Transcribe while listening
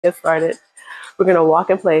Get started. We're gonna walk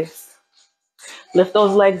in place. Lift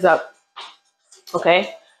those legs up.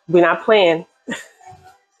 Okay? We're not playing.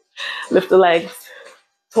 Lift the legs.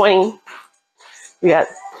 20. We got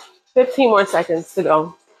 15 more seconds to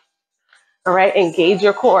go. All right, engage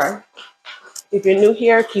your core. If you're new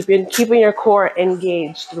here, keeping your core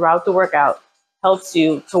engaged throughout the workout helps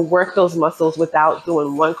you to work those muscles without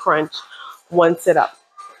doing one crunch, one sit up.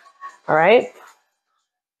 All right?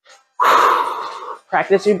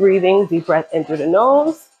 Practice your breathing. Deep breath in through the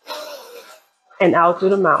nose and out through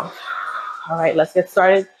the mouth. All right, let's get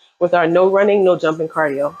started with our no running, no jumping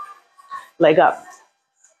cardio. Leg up.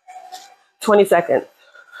 20 seconds.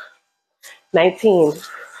 19,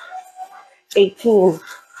 18,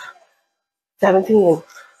 17,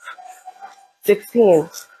 16,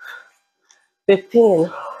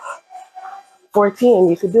 15, 14.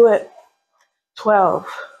 You could do it. 12,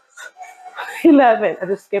 11. I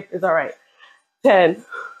just skipped. It's all right. 10,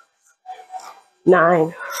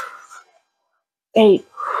 9, 8,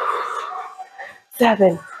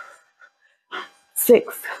 7,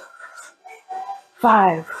 6,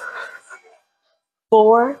 5,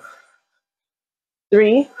 4,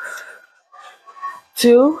 3,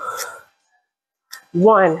 2,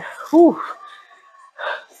 1. Whew.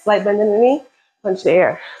 Slight bend in the knee. Punch the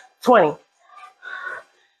air. 20,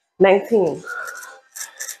 19,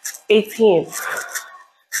 18,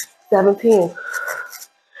 17,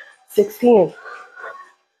 16,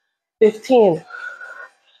 15,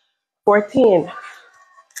 14,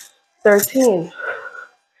 13,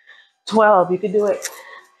 12. You can do it.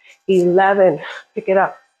 11. Pick it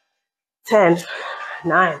up. 10,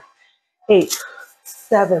 9, 8,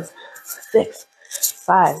 7, 6,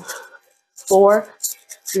 5, 4,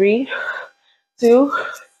 3, 2,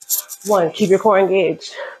 1. Keep your core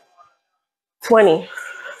engaged. 20,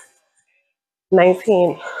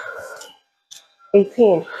 19,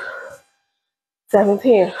 18,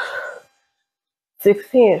 17,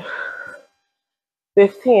 16,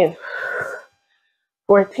 15,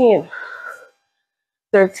 14,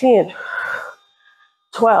 13,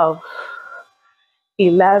 12,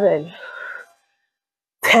 11,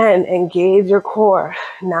 10. Engage your core.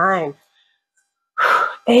 9,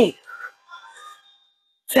 8,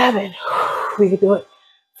 7. We can do it.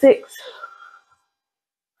 6,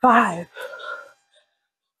 5,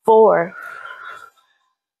 4,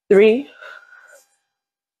 3,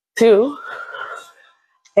 2,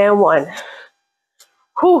 and 1.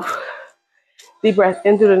 Whew. Deep breath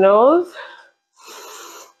in through the nose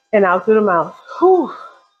and out through the mouth. Whew.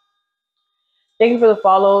 Thank you for the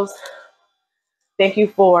follows. Thank you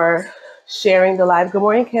for sharing the live. Good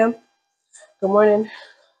morning, Kim. Good morning.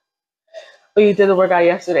 Oh, you did the workout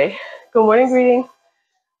yesterday. Good morning, greeting.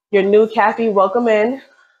 You're new, Kathy. Welcome in.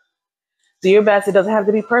 Do your best. It doesn't have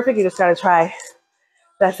to be perfect. You just got to try.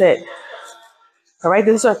 That's it. All right,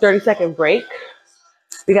 this is our 30-second break.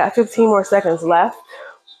 We got 15 more seconds left.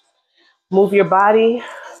 Move your body.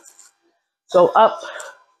 Go up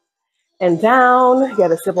and down.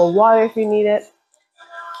 Get a sip of water if you need it.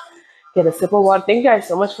 Get a sip of water. Thank you guys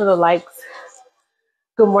so much for the likes.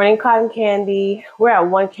 Good morning, Cotton Candy. We're at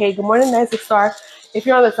 1K. Good morning, Nice Star. If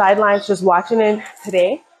you're on the sidelines just watching in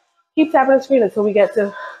today, keep tapping the screen until we get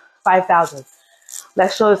to 5,000.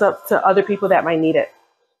 Let's show this up to other people that might need it.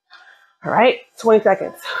 All right, 20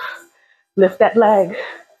 seconds. Lift that leg.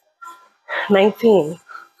 19,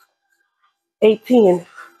 18,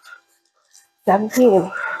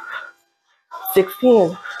 17,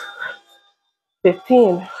 16,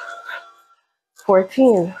 15,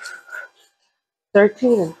 14,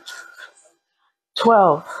 13,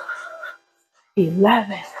 12,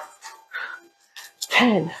 11,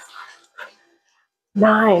 10,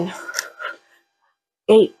 9,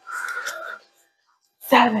 8,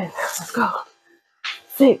 7, let's go,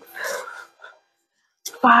 6,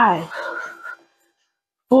 5,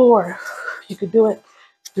 4, you could do it,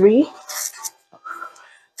 3,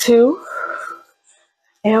 2,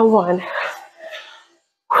 and 1.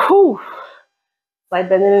 Whew. Slight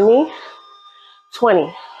bend in the knee.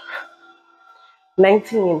 20,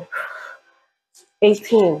 19,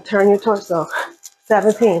 18, turn your torso,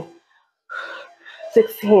 17,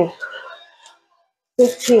 16,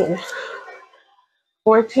 15,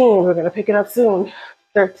 14, we're gonna pick it up soon,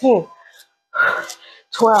 13,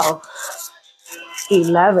 12,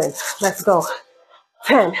 11, let's go,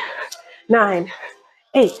 10, 9,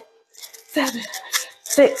 8, 7,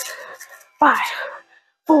 6, 5,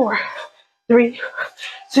 4, 3,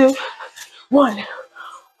 2, 1.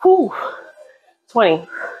 Whew. 20,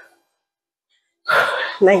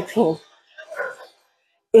 19,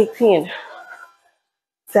 18,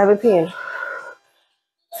 17,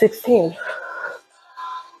 16,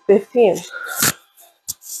 15,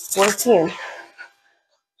 14,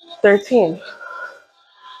 13,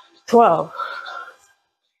 12,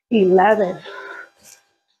 11,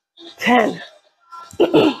 10,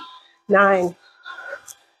 9,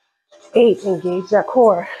 8, engage that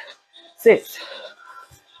core, 6,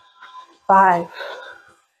 5,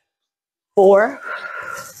 4,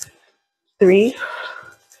 3,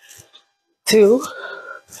 2,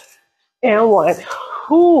 and 1.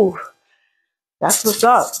 Whew, that's what's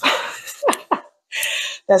up.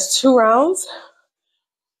 That's 2 rounds.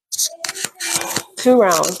 2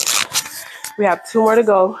 rounds. We have 2 more to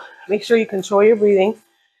go. Make sure you control your breathing.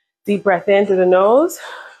 Deep breath in through the nose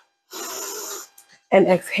and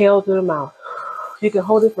exhale through the mouth. You can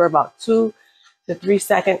hold it for about 2 to 3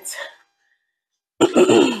 seconds.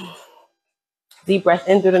 Deep breath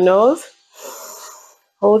in through the nose.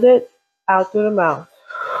 Hold it out through the mouth.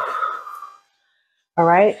 All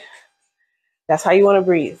right? That's how you want to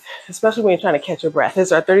breathe, especially when you're trying to catch your breath. This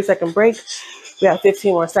is our 30-second break. We have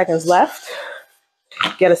 15 more seconds left.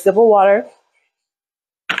 Get a sip of water.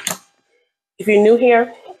 If you're new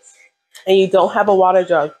here and you don't have a water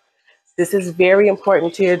jug, this is very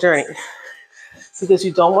important to your journey because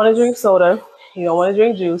you don't want to drink soda. You don't want to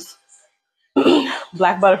drink juice.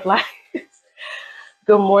 Black butterfly.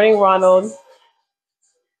 Good morning, Ronald.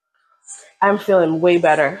 I'm feeling way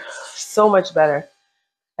better. So much better.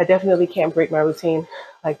 I definitely can't break my routine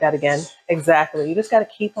like that again. Exactly. You just got to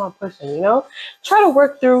keep on pushing, you know? Try to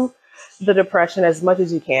work through the depression as much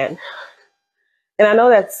as you can. And I know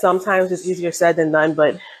that sometimes it's easier said than done,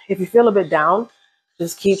 but if you feel a bit down,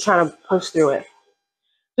 just keep trying to push through it.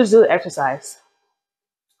 Just do the exercise.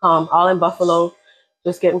 All in Buffalo,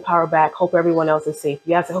 just getting power back. Hope everyone else is safe.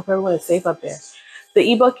 Yes, I hope everyone is safe up there.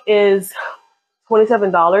 The ebook is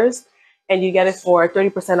 $27 and you get it for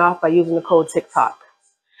 30% off by using the code TikTok.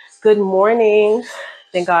 Good morning.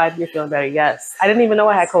 Thank God you're feeling better. Yes. I didn't even know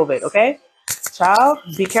I had COVID, okay? Child,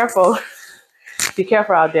 be careful. Be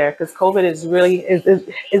careful out there because COVID is really,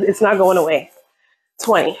 it's not going away.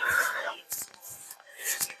 20,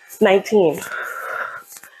 19,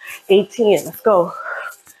 18, let's go.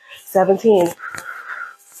 17,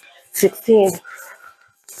 16,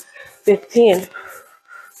 15,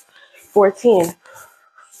 14,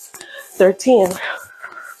 13,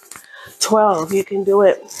 12, you can do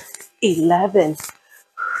it. 11,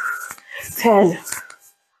 10,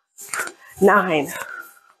 9,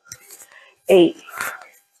 8,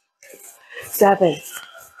 7,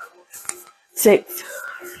 6,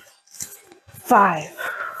 5,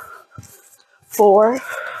 4,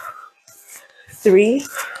 3,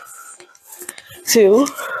 2,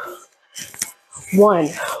 1.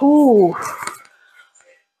 Ooh.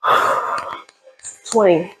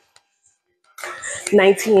 20,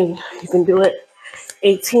 19, you can do it.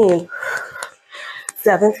 18,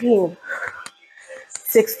 17,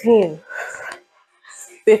 16,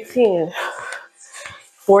 15,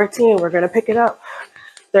 14, we're going to pick it up.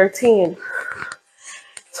 13,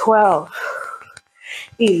 12,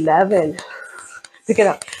 11, pick it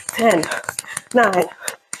up. 10, 9,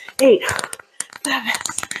 8, 7,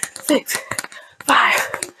 6, 5,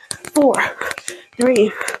 4,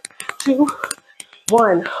 3, 2,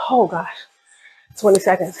 1. Oh gosh. 20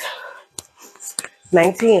 seconds.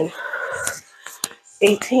 19,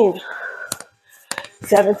 18,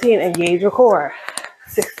 17, engage your core.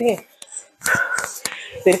 16,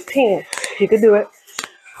 15, you can do it.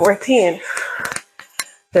 14,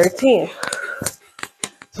 13,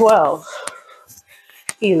 12,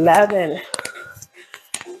 11,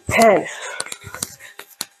 10,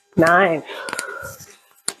 9,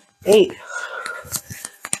 8,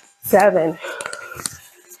 7,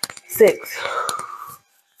 6,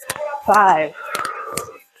 5,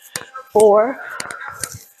 4,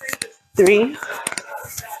 3,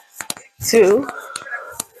 2,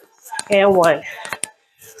 and 1.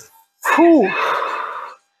 Whew.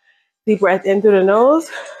 Deep breath in through the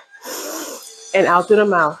nose and out through the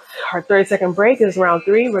mouth. Our 30-second break is round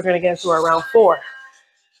 3. We're going to get into our round 4.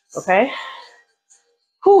 Okay?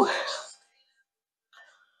 Whew.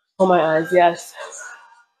 Oh my eyes, yes.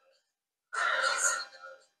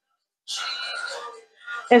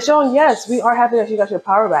 And Sean, yes, we are happy that you got your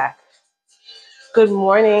power back. Good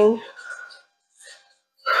morning.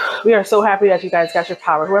 We are so happy that you guys got your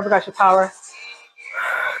power. Whoever got your power,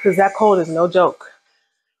 because that cold is no joke.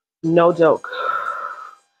 No joke.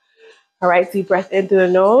 All right, deep breath in through the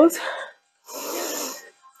nose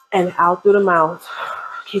and out through the mouth.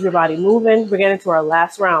 Keep your body moving. We're getting to our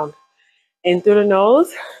last round. In through the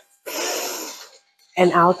nose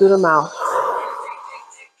and out through the mouth.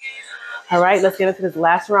 All right, let's get into this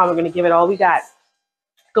last round. We're going to give it all we got.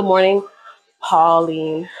 Good morning,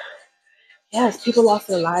 Pauline. Yes, people lost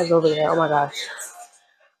their lives over there. Oh my gosh.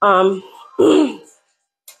 Um,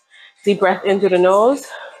 deep breath in through the nose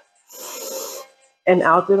and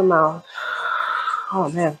out through the mouth. Oh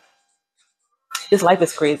man, this life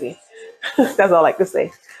is crazy. That's all I like to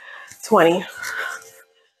say. 20,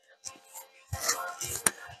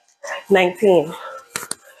 19,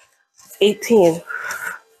 18,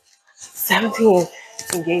 17.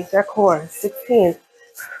 Engage that core. 16,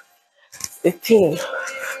 15,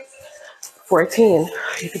 14.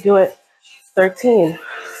 You can do it. 13,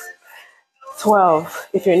 12.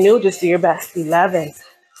 If you're new, just do your best. 11,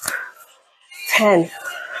 10,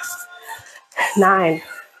 9,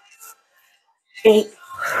 8,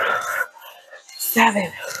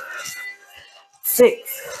 7,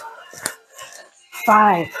 6,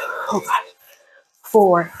 5, oh gosh,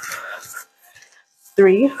 4,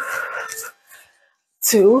 3,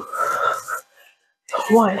 2,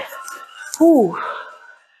 1. Ooh.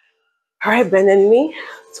 All right, bend the knee.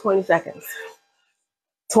 20 seconds.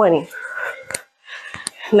 20,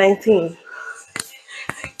 19,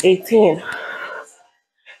 18,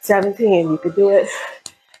 17. You could do it.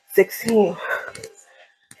 16,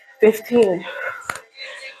 15,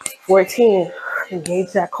 14.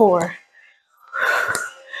 Engage that core.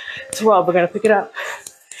 12. We're going to pick it up.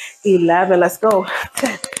 11. Let's go.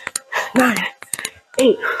 10, 9,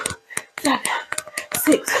 8, 7,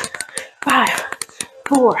 6, 5,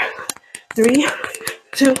 4, 3,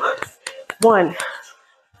 2, 1.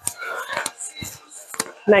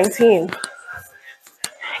 19,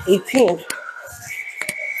 18,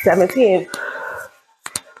 17,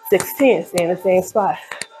 16. Stay in the same spot.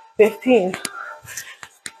 15,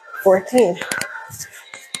 14,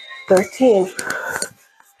 13,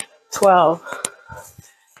 12,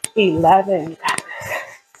 11,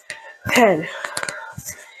 10,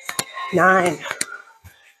 9,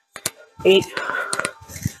 8,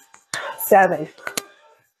 7,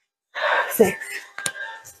 6,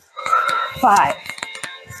 5,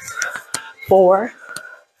 4,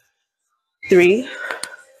 3,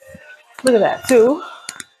 look at that, 2,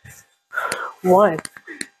 1.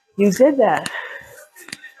 You did that.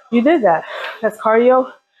 You did that. That's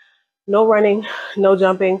cardio, no running, no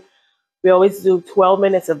jumping. We always do 12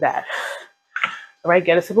 minutes of that. All right,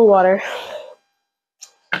 get a sip of water.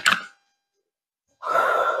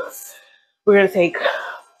 We're going to take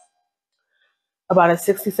about a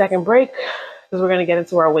 60-second break because we're going to get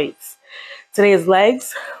into our weights. Today is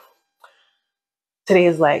legs. Today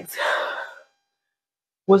is legs.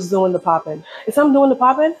 What's doing the popping? Is something doing the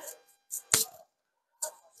popping?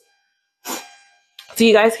 Do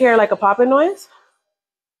you guys hear like a popping noise?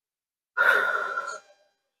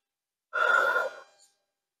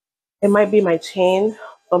 It might be my chain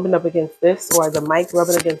bumping up against this or the mic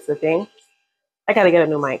rubbing against the thing. I got to get a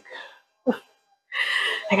new mic.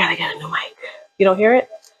 I got to get a new mic. You don't hear it?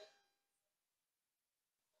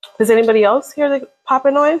 Does anybody else hear the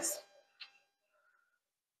popping noise?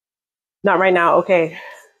 Not right now. Okay.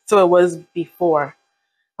 So it was before.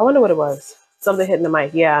 I wonder what it was. Something hitting the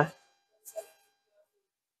mic. Yeah.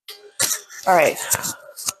 All right.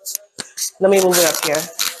 Let me move it up here.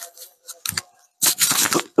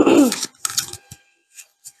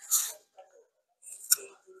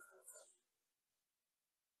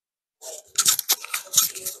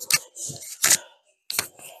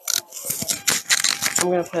 I'm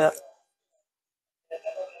going to put up.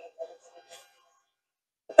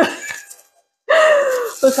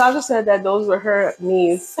 Latasha said that those were her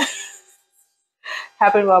knees.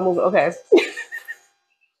 Happened while moving. Okay.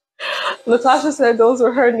 Latasha said those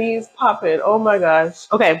were her knees popping. Oh my gosh.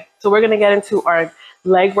 Okay. So we're going to get into our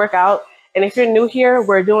leg workout. And if you're new here,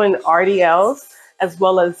 we're doing RDLs as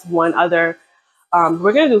well as one other.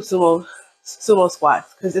 We're going to do sumo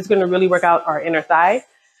squats because it's going to really work out our inner thigh.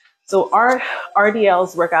 So our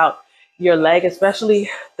RDLs work out your leg, especially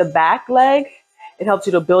the back leg. It helps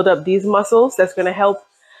you to build up these muscles. That's going to help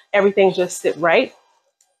everything just sit right.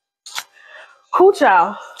 Cool,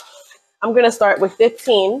 child. I'm going to start with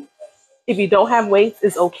 15. If you don't have weights,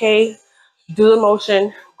 it's okay. Do the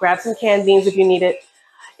motion. Grab some canned beans if you need it.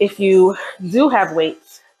 If you do have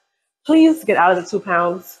weights, please get out of the 2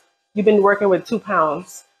 pounds. You've been working with 2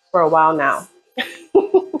 pounds for a while now.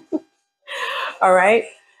 All right.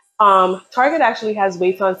 Target actually has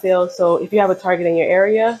weights on sale. So if you have a Target in your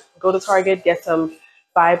area, go to Target, get some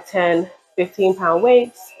 5, 10, 15 pound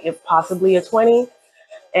weights, if possibly a 20,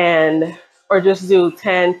 or just do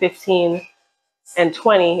 10, 15, and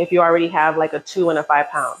 20 if you already have like a 2 and a 5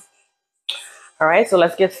 pound. All right, so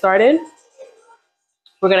let's get started.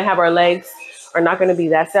 We're going to have our legs are not going to be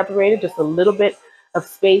that separated, just a little bit of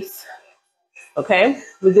space. Okay,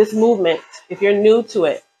 with this movement, if you're new to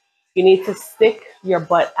it, You need to stick your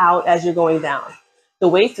butt out as you're going down. The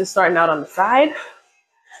weight is starting out on the side.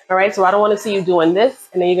 All right, so I don't want to see you doing this,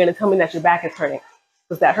 and then you're going to tell me that your back is hurting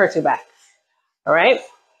because that hurts your back. All right,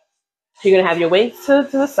 so you're going to have your weight to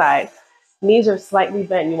the side. Knees are slightly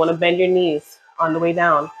bent. You want to bend your knees on the way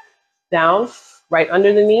down. Down, right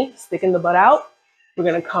under the knee, sticking the butt out. We're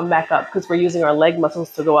going to come back up because we're using our leg muscles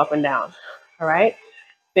to go up and down. All right,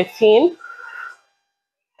 15.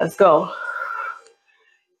 Let's go.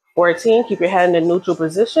 14, keep your head in a neutral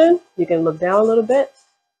position. You can look down a little bit.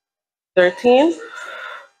 13,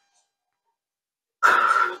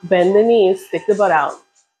 bend the knees, stick the butt out.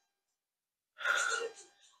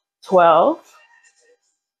 12,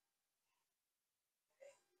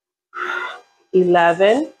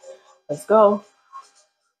 11, let's go.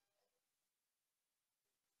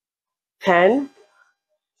 10,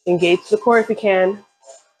 engage the core if you can.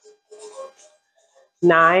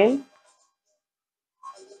 9,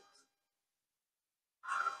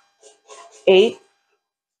 8,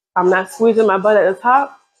 I'm not squeezing my butt at the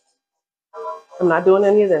top. I'm not doing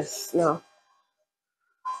any of this, no.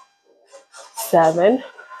 7,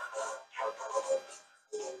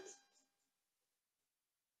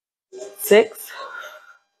 6,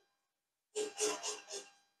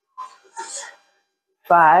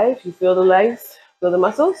 5, you feel the legs, feel the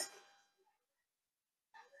muscles.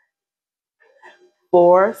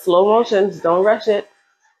 4, slow motions, don't rush it.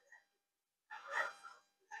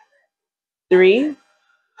 3,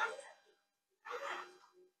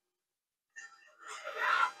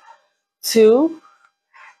 2,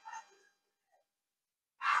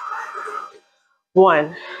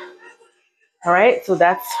 1. All right, so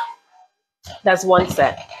that's one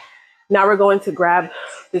set. Now we're going to grab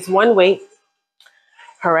this one weight.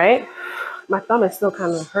 All right, my thumb is still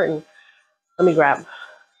kind of hurting. Let me grab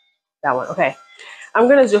that one. Okay, I'm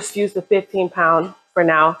gonna just use the 15-pound for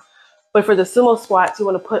now. But for the sumo squats, you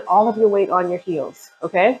want to put all of your weight on your heels.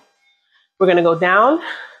 Okay, we're gonna go down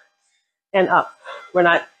and up. We're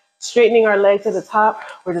not straightening our legs at the top.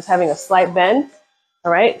 We're just having a slight bend.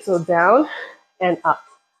 All right, so down and up.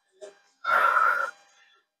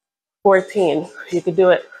 14, you could do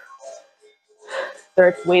it.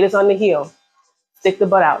 Third, weight is on the heel. Stick the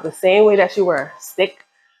butt out the same way that you were. Stick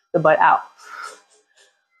the butt out.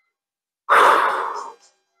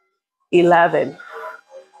 11,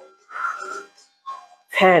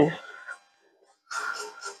 10,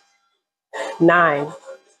 9,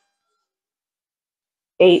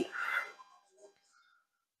 8,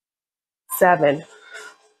 7,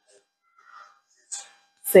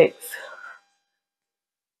 6,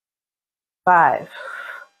 5,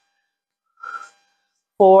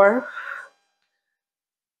 4,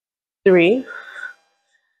 3,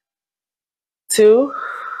 2,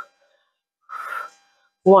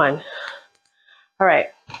 1. All right,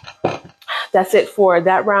 that's it for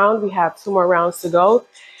that round. We have 2 more rounds to go.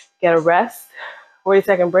 Get a rest.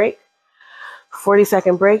 40-second break.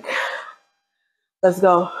 40-second break. Let's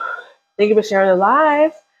go. Thank you for sharing the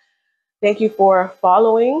live. Thank you for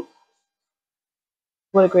following.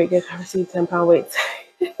 What a great gift. I received 10-pound weights.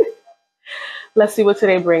 Let's see what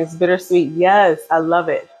today brings. Bittersweet. Yes, I love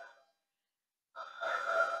it.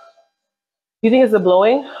 You think it's the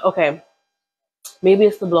blowing? Okay. Maybe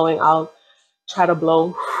it's the blowing. I'll try to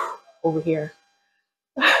blow over here.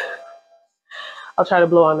 I'll try to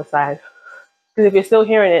blow on the side. Because if you're still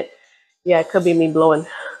hearing it, yeah, it could be me blowing.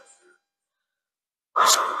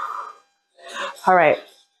 All right.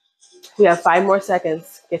 We have 5 more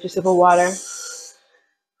seconds. Get your sip of water.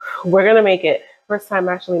 We're going to make it. First time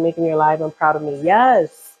actually making your live. I'm proud of me.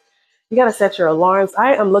 Yes. You got to set your alarms.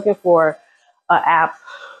 I am looking for an app.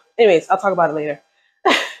 Anyways, I'll talk about it later.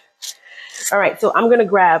 All right. So I'm going to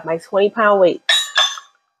grab my 20-pound weight.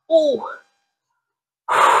 Ooh.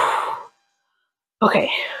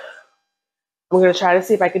 Okay. I'm going to try to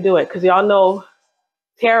see if I can do it. Because y'all know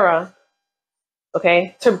Tara,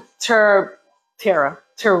 okay, Teray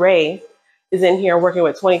is in here working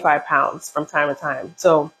with 25 pounds from time to time.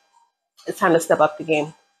 So it's time to step up the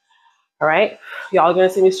game. All right. Y'all are going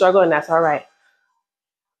to see me struggle, and that's all right.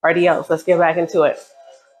 Alrighty else. Let's get back into it.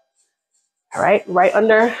 All right. Right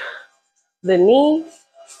under the knee.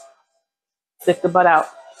 Stick the butt out.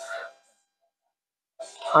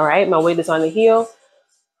 All right. My weight is on the heel.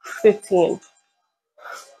 15.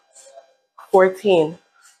 14.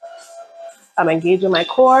 I'm engaging my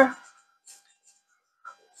core.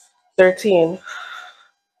 13.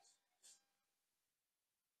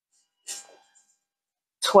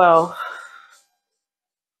 12.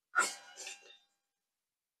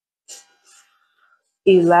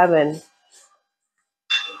 11.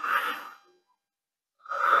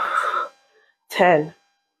 10.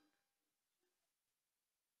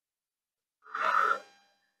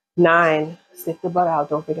 9. Stick the butt out.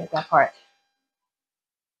 Don't forget that part.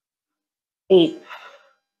 8.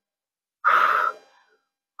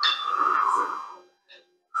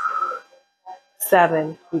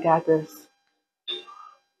 7. We got this.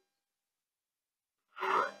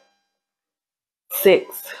 6.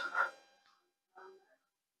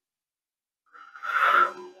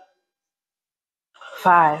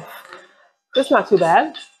 5. That's not too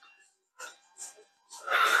bad.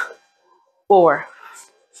 4.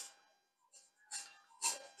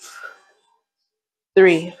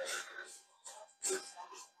 3.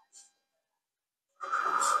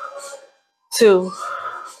 2.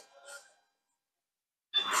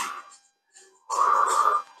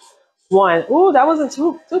 1. Ooh, that wasn't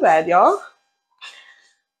too bad, y'all.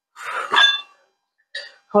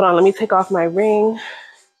 Hold on, let me take off my ring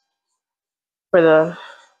for the...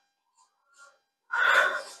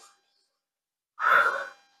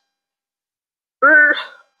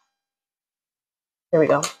 There we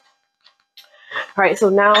go. All right, so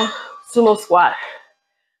now sumo squat.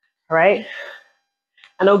 All right.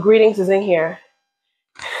 I know greetings is in here.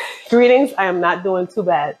 Greetings, I am not doing too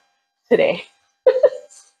bad today.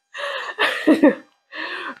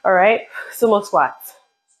 All right, sumo squats.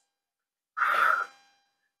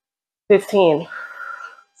 15.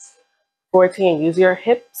 14. Use your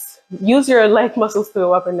hips. Use your leg muscles to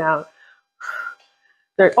go up and down.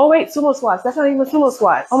 Oh wait, sumo squats. That's not even a sumo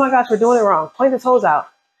squat. Oh my gosh, we're doing it wrong. Point the toes out.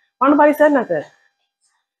 Why nobody said nothing?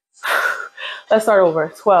 Let's start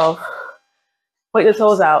over. 12. Point the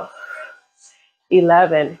toes out.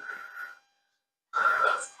 11.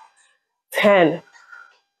 10.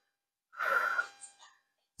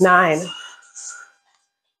 9.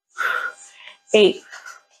 8.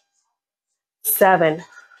 7.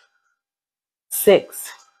 6.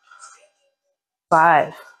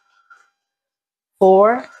 5.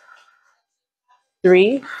 4.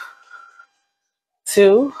 3.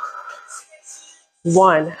 2.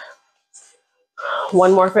 1.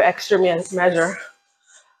 One more for extra measure.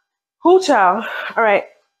 Hoo chow. All right.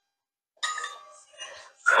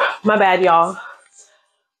 My bad, y'all.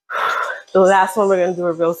 The last one, we're going to do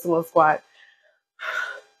a real sumo squat.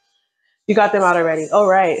 You got them out already. All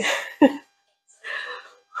right.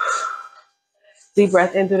 Deep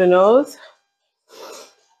breath in through the nose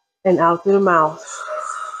and out through the mouth.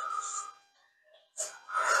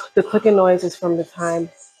 The clicking noise is from the time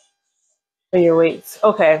in your weights.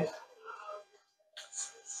 Okay.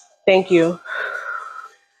 Thank you.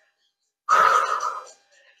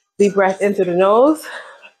 Deep breath into the nose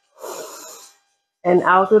and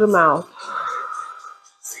out through the mouth.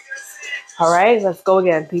 All right, let's go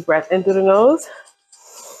again. Deep breath in through the nose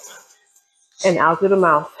and out through the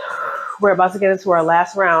mouth. We're about to get into our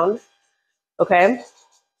last round, okay?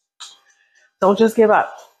 Don't just give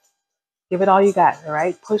up. Give it all you got, all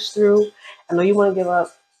right? Push through. I know you want to give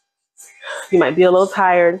up. You might be a little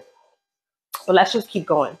tired, but let's just keep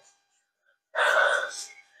going.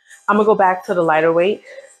 I'm going to go back to the lighter weight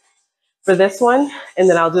for this one, and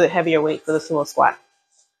then I'll do the heavier weight for the sumo squat.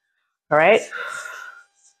 All right?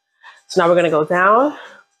 So now we're going to go down,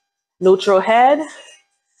 neutral head,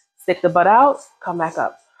 stick the butt out, come back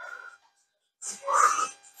up.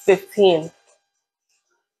 15.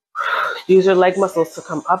 Use your leg muscles to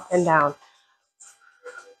come up and down.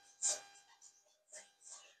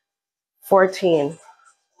 14.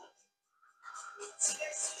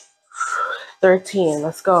 13.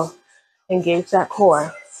 Let's go. Engage that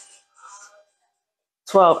core.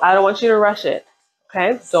 12. I don't want you to rush it.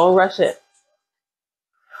 Okay? Don't rush it.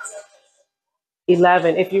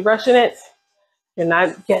 11. If you're rushing it, you're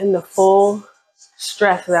not getting the full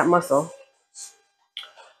stress of that muscle.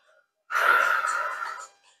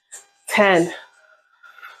 10.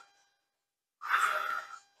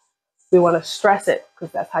 We want to stress it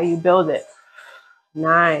because that's how you build it.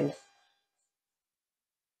 9.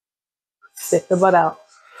 Stick the butt out.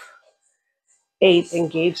 8.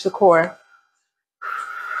 Engage the core.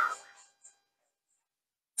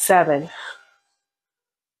 7.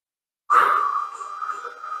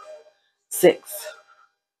 6.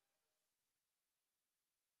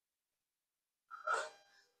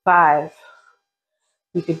 5.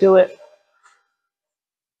 You can do it.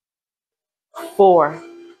 4.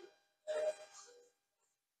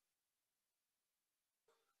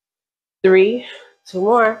 3. 2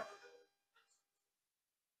 more.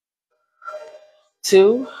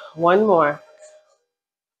 2. 1 more.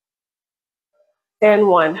 And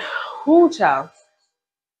 1. Hoo chow.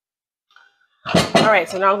 All right,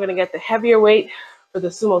 so now I'm going to get the heavier weight for the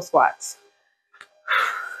sumo squats.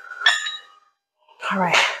 All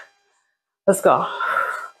right, let's go.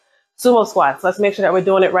 Sumo squats. Let's make sure that we're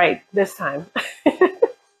doing it right this time.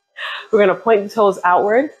 We're going to point the toes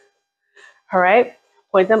outward. All right.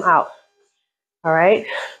 Point them out. All right.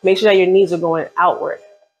 Make sure that your knees are going outward,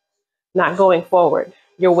 not going forward.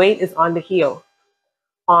 Your weight is on the heel.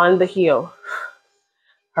 On the heel.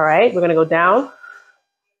 All right. We're going to go down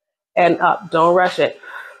and up. Don't rush it.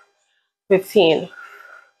 15,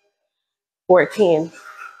 14,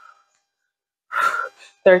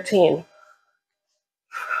 13,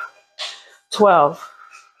 12,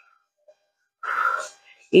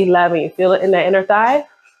 11. You feel it in the inner thigh?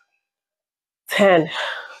 10.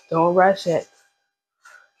 Don't rush it.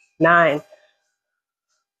 9,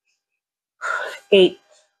 8,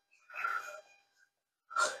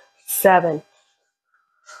 7,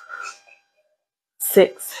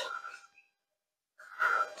 6,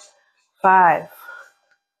 5,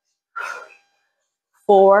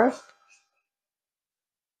 4,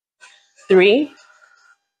 3,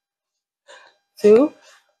 2,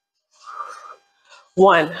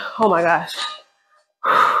 1. Oh my gosh.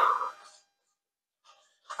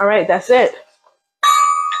 All right, that's it.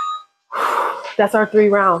 That's our 3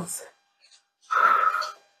 rounds.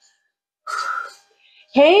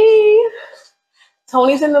 Hey,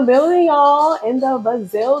 Tony's in the building, y'all. In the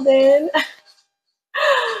bazillion.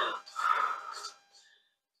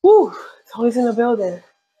 Woo, Tony's in the building.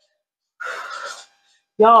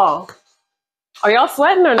 Y'all, are y'all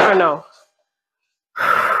sweating or no?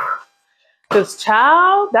 Because,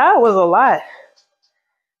 child, that was a lot.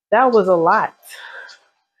 That was a lot.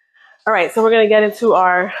 All right, so we're going to get into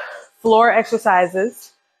our floor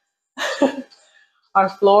exercises. Our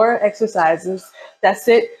floor exercises. That's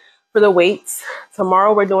it for the weights.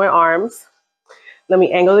 Tomorrow we're doing arms. Let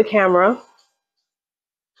me angle the camera.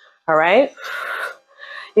 All right.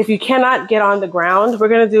 If you cannot get on the ground, we're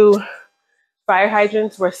going to do fire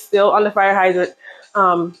hydrants. We're still on the fire hydrant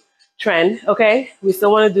trend. Okay. We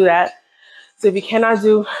still want to do that. So if you cannot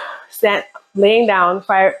do laying down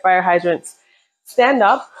fire hydrants, stand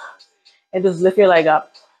up and just lift your leg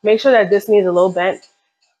up. Make sure that this knee is a little bent.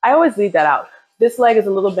 I always leave that out. This leg is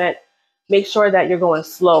a little bent. Make sure that you're going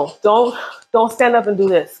slow. Don't stand up and do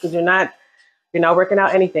this because you're not working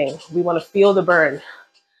out anything. We want to feel the burn.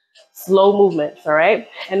 Slow movements, all right?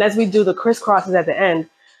 And as we do the crisscrosses at the end,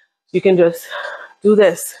 you can just do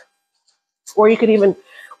this. Or if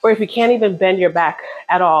you can't even bend your back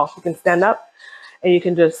at all, you can stand up and you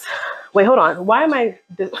can just, wait, hold on. Why am I,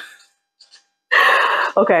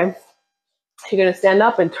 okay. You're gonna stand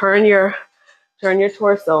up and turn your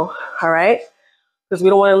torso, all right? Because we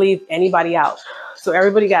don't want to leave anybody out. So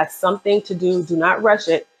everybody got something to do. Do not rush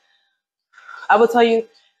it. I will tell you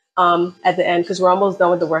at the end because we're almost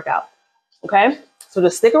done with the workout. Okay? So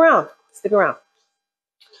just stick around. Stick around.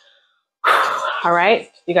 All right.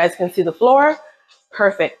 You guys can see the floor.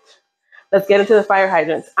 Perfect. Let's get into the fire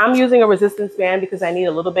hydrants. I'm using a resistance band because I need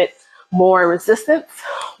a little bit more resistance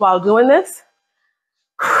while doing this.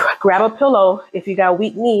 Grab a pillow if you got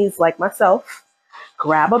weak knees like myself.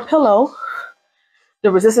 Grab a pillow. The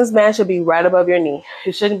resistance band should be right above your knee.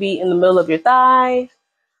 It shouldn't be in the middle of your thigh,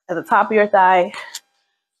 at the top of your thigh,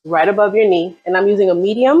 right above your knee. And I'm using a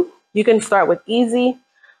medium. You can start with easy.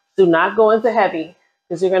 Do not go into heavy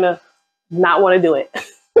because you're going to not want to do it.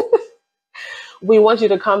 We want you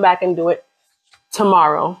to come back and do it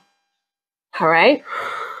tomorrow. All right.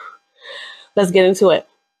 Let's get into it.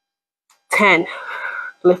 10.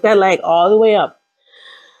 Lift that leg all the way up.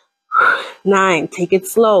 9. Take it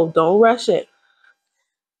slow. Don't rush it.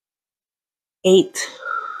 8.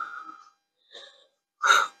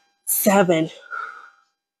 7.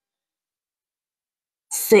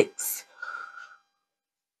 6.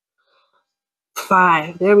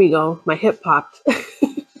 5. There we go. My hip popped.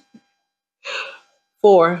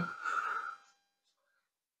 4.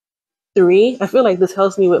 3. I feel like this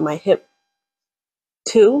helps me with my hip.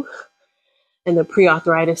 2. And the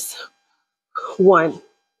pre-arthritis. 1.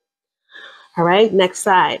 All right. Next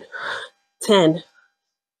side. 10.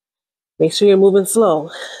 Make sure you're moving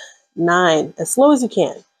slow. 9. As slow as you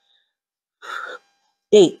can.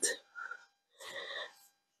 8.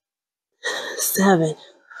 7.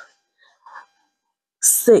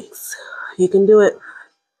 6. You can do it.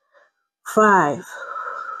 5.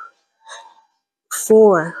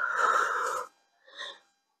 4.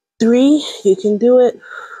 3. You can do it.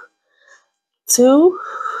 2.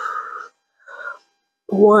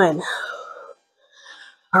 1.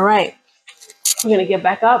 All right. We're going to get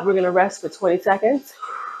back up. We're going to rest for 20 seconds.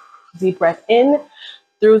 Deep breath in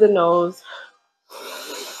through the nose.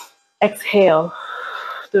 Exhale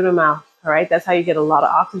through the mouth. All right. That's how you get a lot of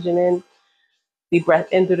oxygen in. Deep breath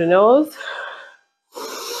in through the nose.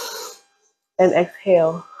 And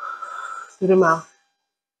exhale through the mouth.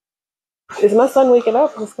 Is my son waking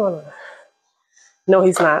up? What's going on? No,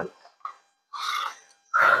 he's not.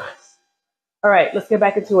 All right, let's get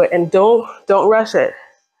back into it. And don't rush it.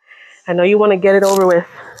 I know you want to get it over with,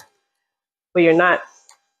 but you're not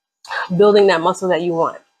building that muscle that you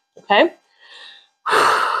want. Okay?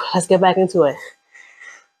 Let's get back into it.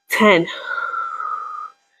 10,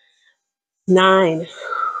 9,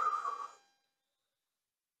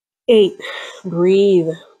 8,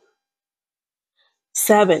 breathe.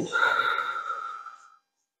 7,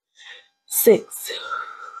 6,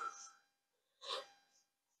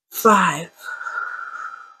 5,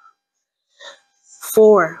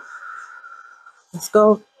 4. Let's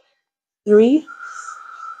go. 3,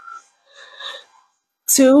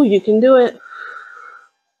 2. You can do it.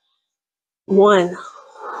 1.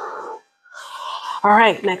 All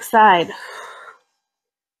right, next side.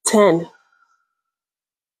 10,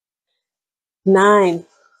 9,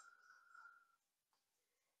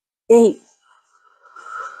 8,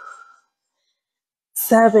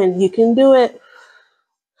 7. You can do it.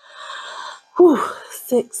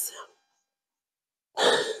 6,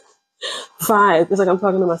 5. It's like I'm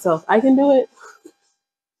talking to myself. I can do it.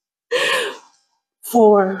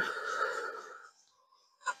 4,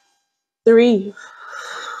 3.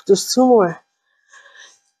 Just 2 more.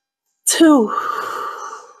 2,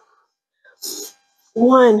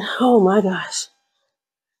 1. Oh my gosh.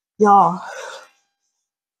 Y'all,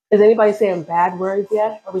 is anybody saying bad words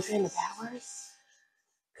yet? Are we saying the bad words?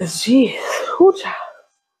 Because, geez, child.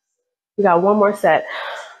 We got one more set.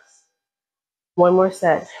 One more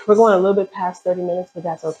set. We're going a little bit past 30 minutes, but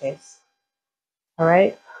that's okay. All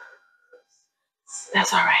right?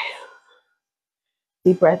 That's all right.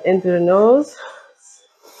 Deep breath in through the nose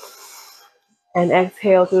and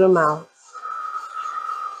exhale through the mouth.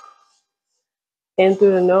 In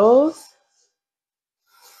through the nose.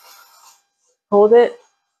 Hold it.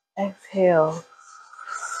 Exhale.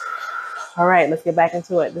 All right, let's get back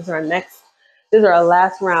into it. This is our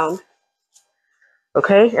last round.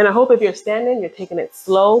 Okay? And I hope if you're standing, you're taking it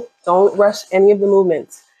slow. Don't rush any of the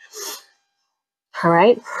movements. All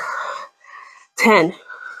right? 10,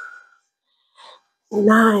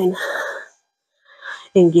 9,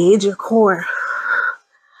 engage your core.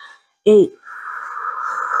 8,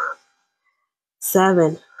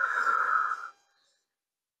 7,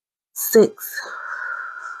 6,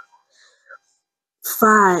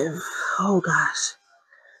 5, oh gosh,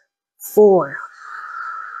 4,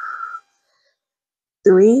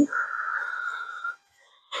 3,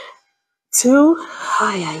 2,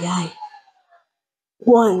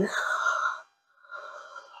 1.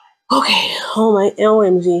 Okay, oh my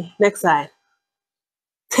OMG. Next side.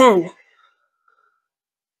 10,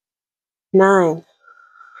 9,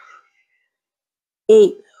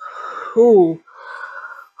 8,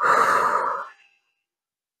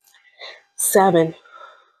 7,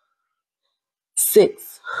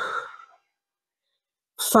 6,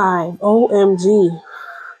 5. OMG.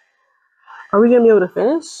 Are we going to be able to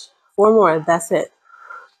finish? 4 more. That's it.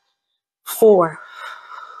 4,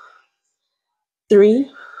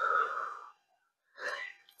 3,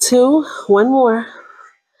 2, 1 more.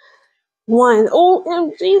 1.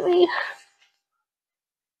 OMG.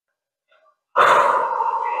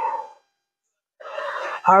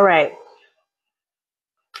 All right.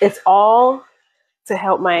 It's all to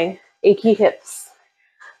help my achy hips.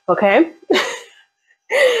 Okay?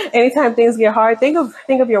 Anytime things get hard, think of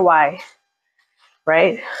your why.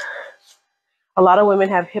 Right? A lot of women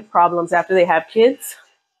have hip problems after they have kids.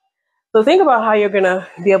 So think about how you're going to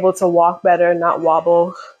be able to walk better, not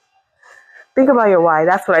wobble. Think about your why.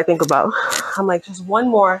 That's what I think about. I'm like, just 1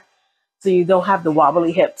 more so you don't have the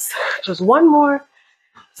wobbly hips. Just 1 more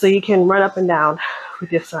so you can run up and down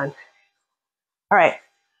with your son. All right.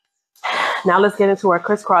 Now let's get into our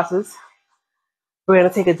crisscrosses. We're going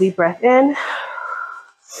to take a deep breath in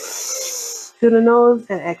through the nose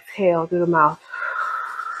and exhale through the mouth.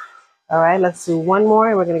 All right, let's do 1 more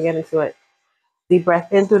and we're going to get into it. Deep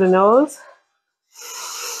breath in through the nose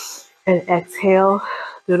and exhale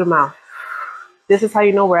through the mouth. This is how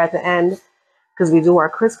you know we're at the end, because we do our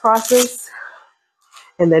crisscrosses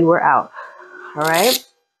and then we're out. All right.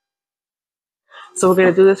 So we're going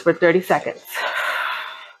to do this for 30 seconds.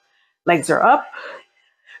 Legs are up,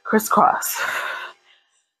 crisscross.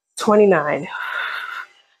 29,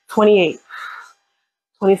 28,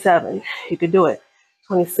 27. You could do it.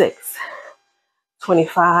 26,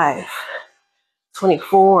 25,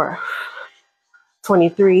 24,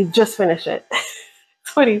 23. Just finish it.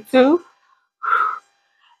 22,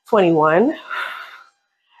 21,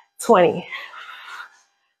 20,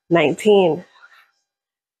 19,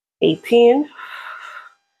 18,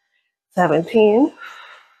 17,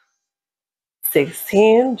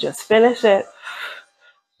 16. Just finish it.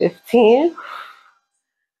 15,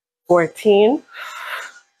 14,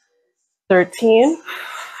 13,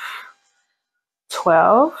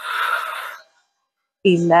 12,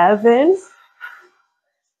 11,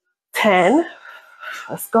 10.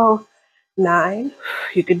 Let's go. 9.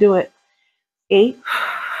 You can do it. 8,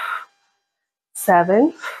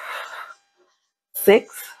 7,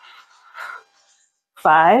 6,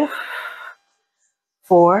 5,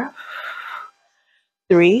 4,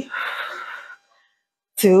 3,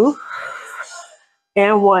 2,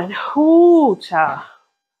 and 1. Ooh, child.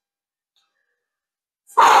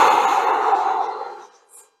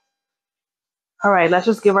 All right, let's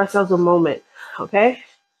just give ourselves a moment, okay?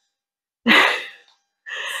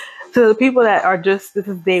 To the people that are just, this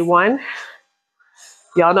is day 1,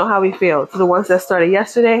 y'all know how we feel. To the ones that started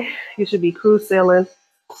yesterday, you should be cruise sailing,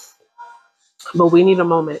 but we need a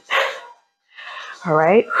moment. All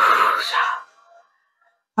right?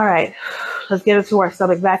 All right, let's get into our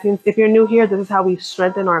stomach vacuums. If you're new here, this is how we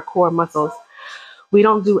strengthen our core muscles. We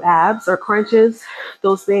don't do abs or crunches.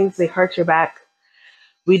 Those things, they hurt your back.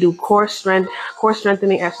 We do core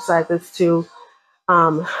strengthening exercises to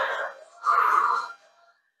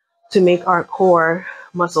make our core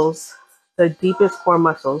muscles, the deepest core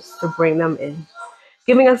muscles, to bring them in,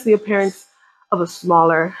 giving us the appearance of a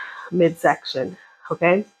smaller midsection,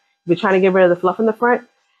 okay? If you're trying to get rid of the fluff in the front,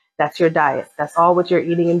 that's your diet. That's all what you're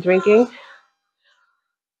eating and drinking.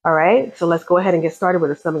 All right, so let's go ahead and get started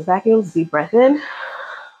with the stomach vacuums. Deep breath in.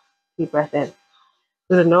 Deep breath in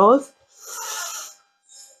through the nose.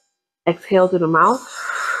 Exhale through the mouth.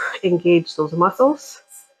 Engage those muscles.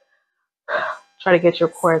 Try to get your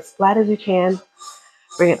core as flat as you can.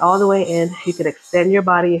 Bring it all the way in. You can extend your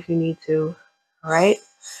body if you need to. All right,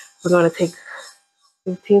 we're going to take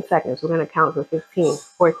 15 seconds. We're going to count for 15,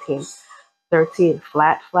 14, 13,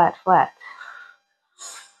 flat, flat, flat.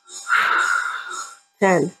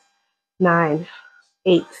 10, 9,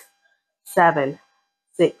 8, 7,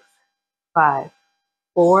 6, 5,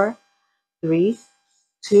 4, 3,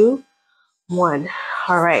 2, 1.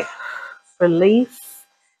 All right. Release.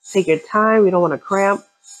 Take your time. We don't want to cramp.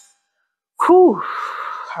 Whew.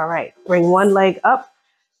 All right. Bring one leg up.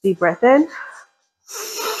 Deep breath in.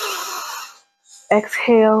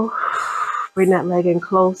 Exhale. Bring that leg in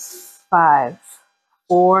close. 5,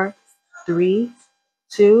 4, 3,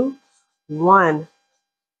 2, 1.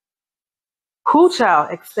 Cool,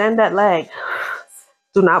 child. Extend that leg.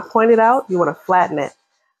 Do not point it out. You want to flatten it.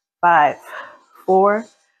 5, 4,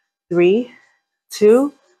 3,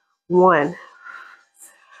 2, 1.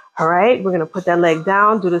 All right, we're going to put that leg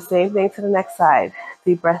down. Do the same thing to the next side.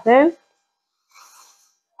 Deep breath in.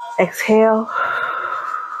 Exhale.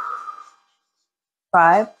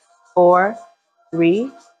 5, 4,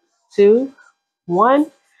 3, 2,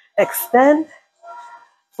 1. Extend.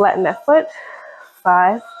 Flatten that foot.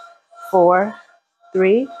 5, 4,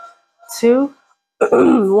 3, 2,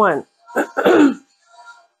 1.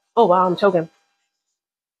 Oh, wow, I'm choking.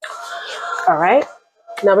 All right,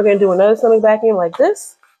 now we're going to do another stomach vacuum like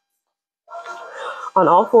this. On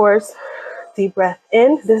all fours. Deep breath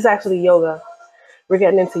in. This is actually yoga. We're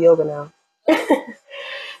getting into yoga now.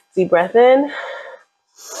 Deep breath in.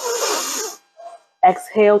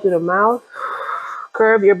 Exhale through the mouth.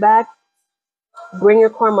 Curve your back. Bring your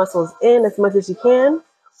core muscles in as much as you can.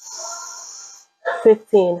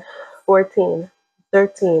 15, 14,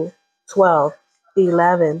 13, 12,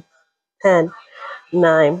 11, 10,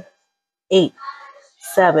 9, 8,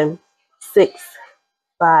 7, 6,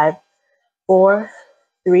 5, 4,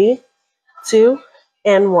 3, 2,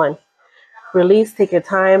 and 1. Release, take your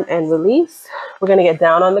time and release. We're going to get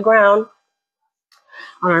down on the ground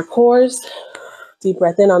on our cores. Deep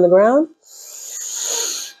breath in on the ground.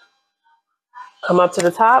 Come up to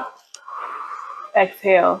the top.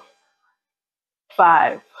 Exhale.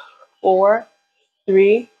 5, 4,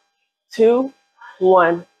 3, 2,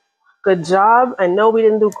 1. Good job. I know we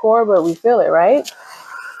didn't do core, but we feel it, right?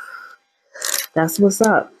 That's what's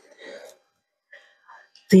up.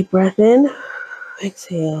 Deep breath in.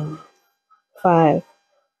 Exhale. 5,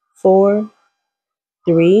 4,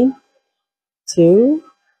 3, 2,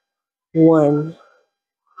 1.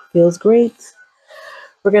 Feels great.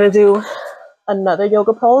 We're going to do another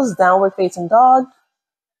yoga pose, downward facing dog.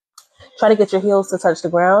 Try to get your heels to touch the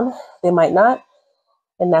ground. They might not.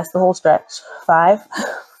 And that's the whole stretch. 5,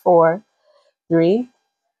 4, 3,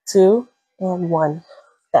 2, and 1.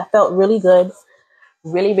 That felt really good.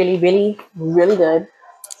 Really, really, really, really good.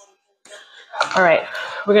 All right.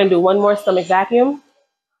 We're going to do one more stomach vacuum.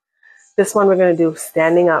 This one we're going to do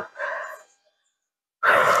standing up.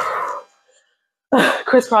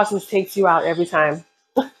 Crisscrosses takes you out every time.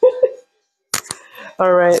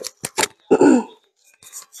 All right.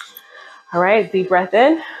 All right, deep breath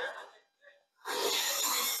in.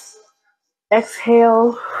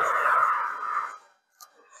 Exhale.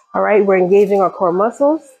 All right, we're engaging our core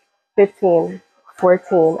muscles. 15,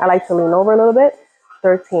 14. I like to lean over a little bit.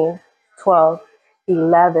 13, 12,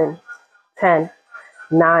 11, 10,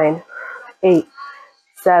 9, 8,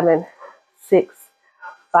 7, 6,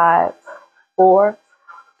 5, 4,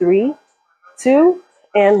 3, 2,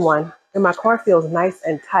 and 1. And my core feels nice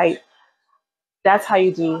and tight. That's how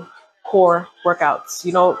you do core workouts.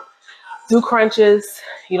 You don't do crunches.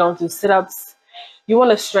 You don't do sit-ups. You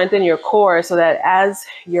want to strengthen your core so that as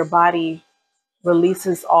your body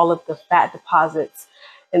releases all of the fat deposits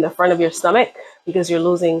in the front of your stomach, because you're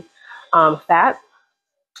losing fat,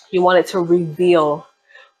 you want it to reveal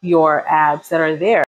your abs that are there.